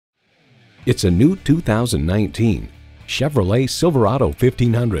It's a new 2019 Chevrolet Silverado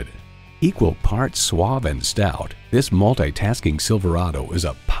 1500. Equal parts suave and stout, this multitasking Silverado is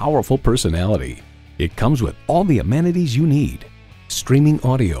a powerful personality. It comes with all the amenities you need: streaming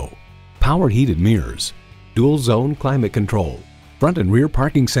audio, power heated mirrors, dual zone climate control, front and rear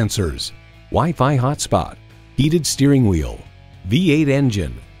parking sensors, Wi-Fi hotspot, heated steering wheel, V8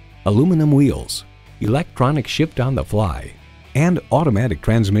 engine, aluminum wheels, electronic shift on the fly, and automatic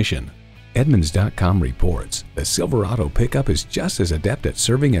transmission. Edmunds.com reports the Silverado pickup is just as adept at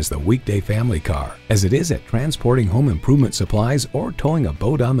serving as the weekday family car as it is at transporting home improvement supplies or towing a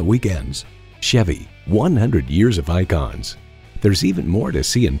boat on the weekends. Chevy, 100 years of icons. There's even more to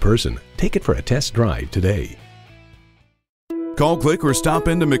see in person. Take it for a test drive today. Call, click, or stop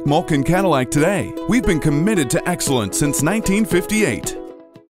into McMulkin Cadillac today. We've been committed to excellence since 1958.